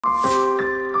Start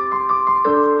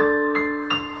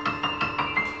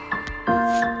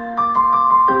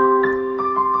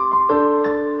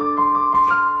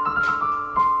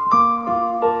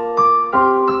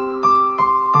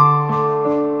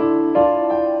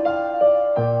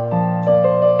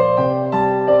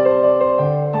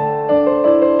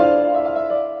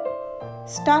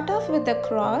off with the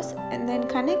cross and then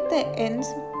connect the ends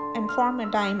and form a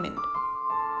diamond.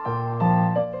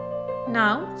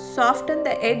 Now soften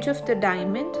the edge of the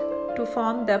diamond to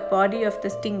form the body of the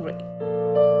stingray.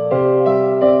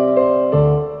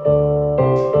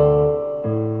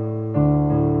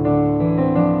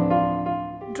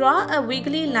 Draw a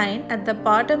wiggly line at the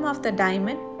bottom of the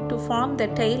diamond to form the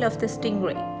tail of the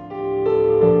stingray.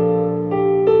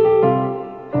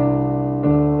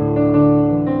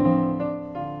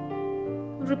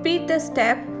 Repeat the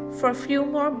step for a few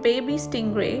more baby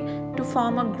stingray to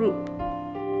form a group.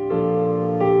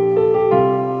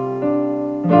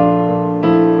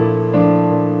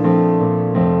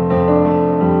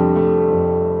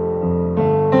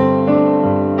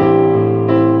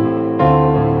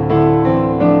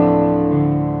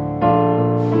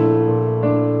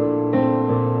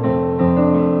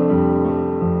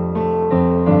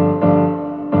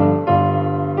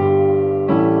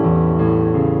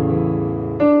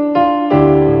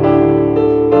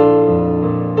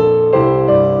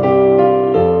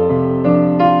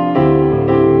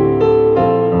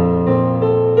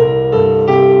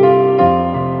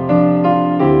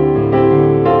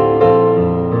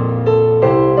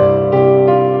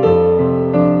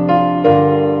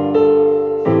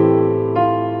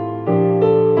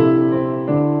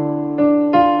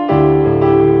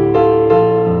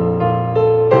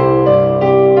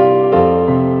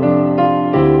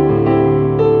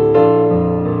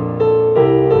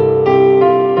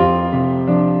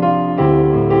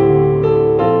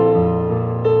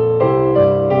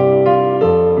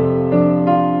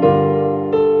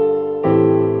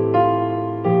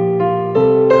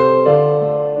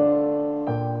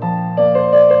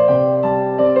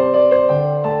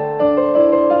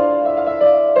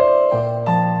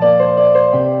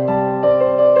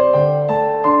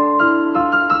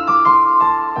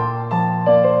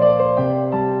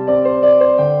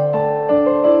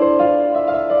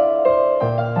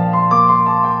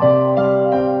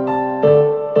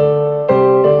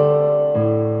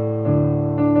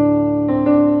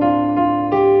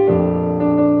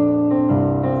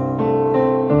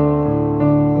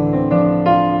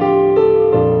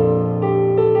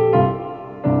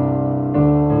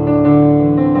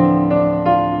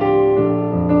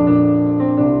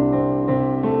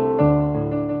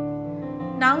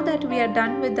 Now that we are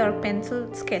done with our pencil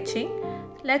sketching,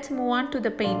 let's move on to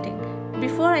the painting.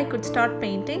 Before I could start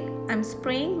painting, I'm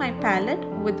spraying my palette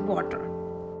with water.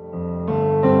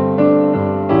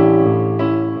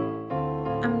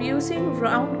 I'm using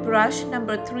round brush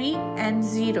number 3 and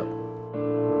 0.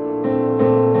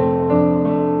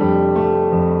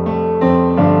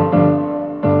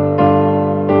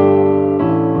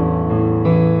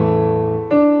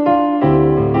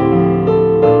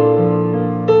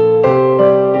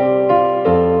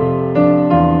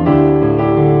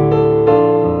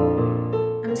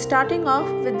 Starting off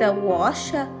with the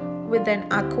wash with an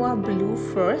aqua blue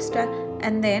first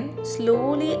and then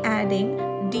slowly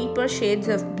adding deeper shades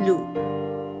of blue.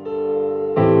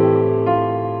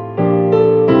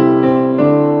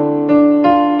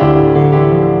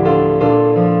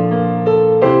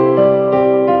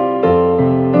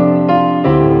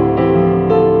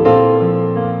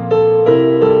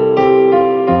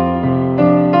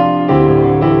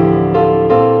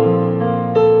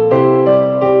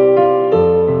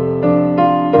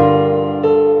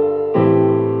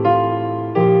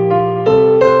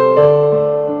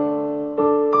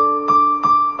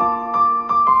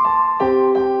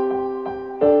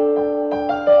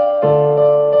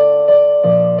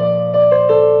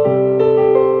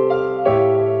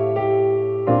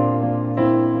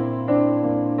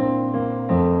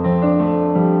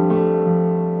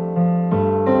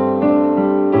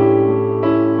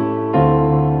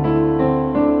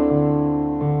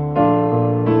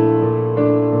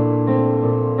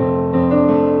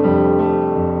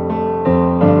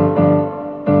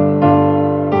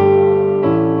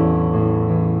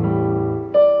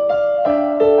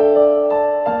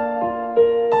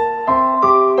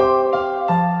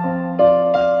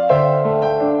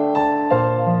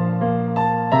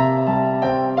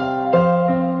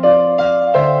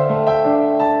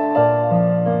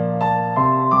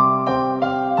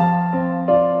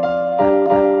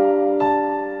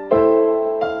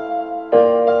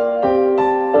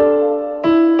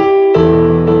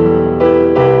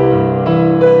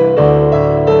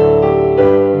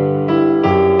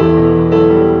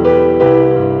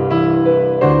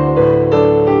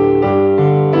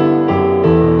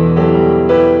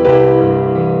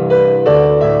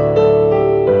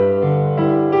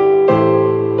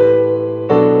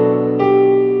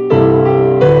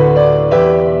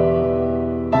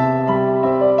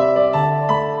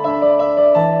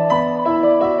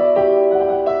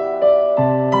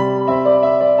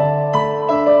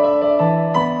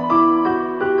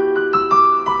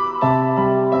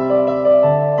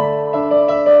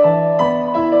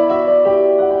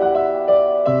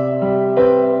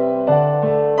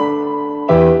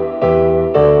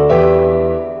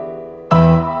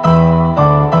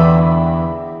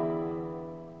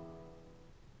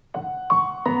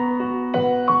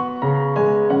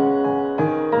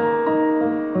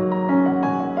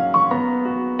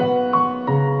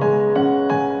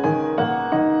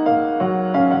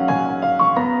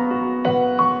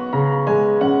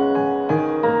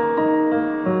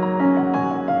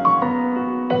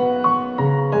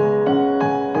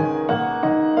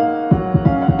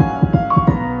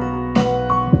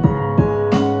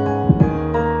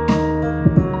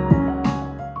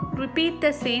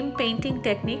 the same painting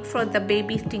technique for the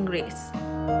baby stingrays.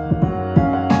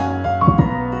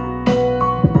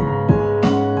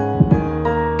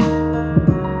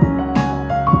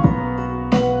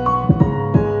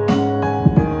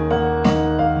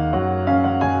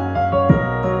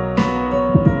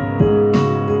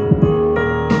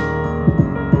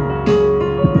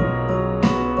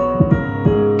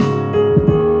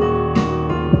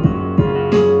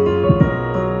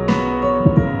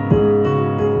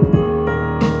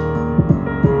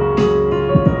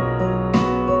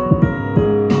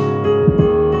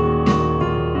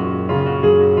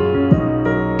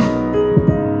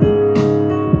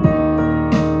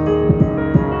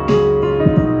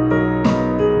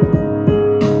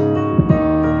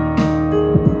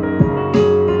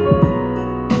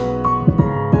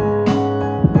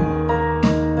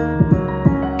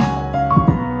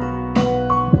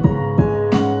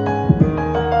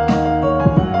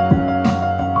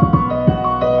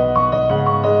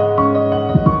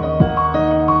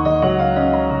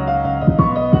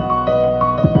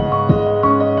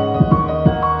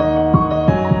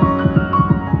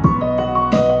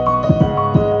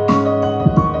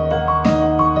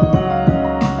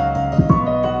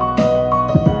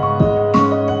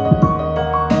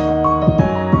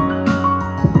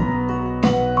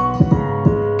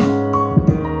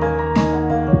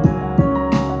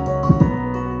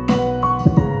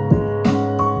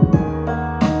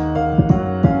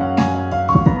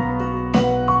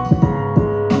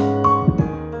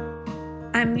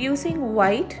 I'm using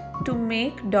white to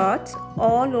make dots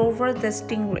all over the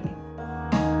stingray.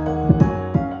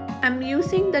 I'm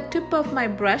using the tip of my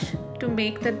brush to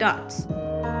make the dots.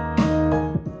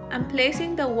 I'm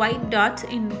placing the white dots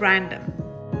in random.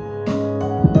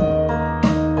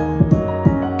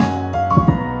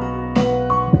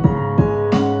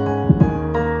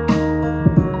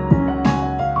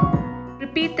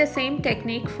 Repeat the same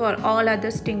technique for all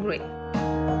other stingray.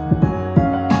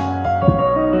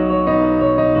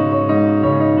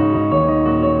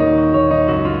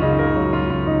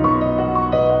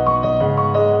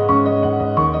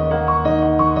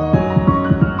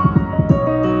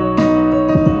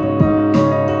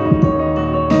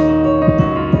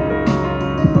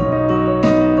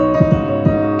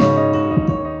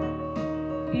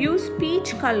 Use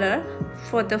peach color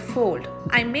for the fold.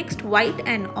 I mixed white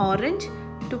and orange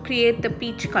to create the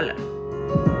peach color.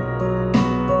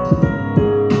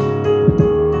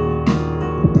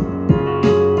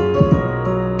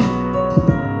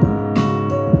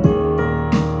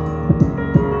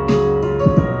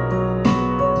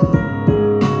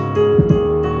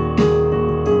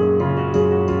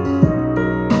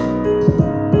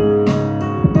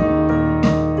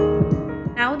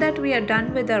 Now that we are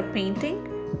done with our painting,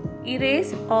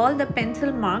 erase all the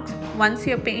pencil marks once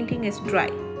your painting is dry.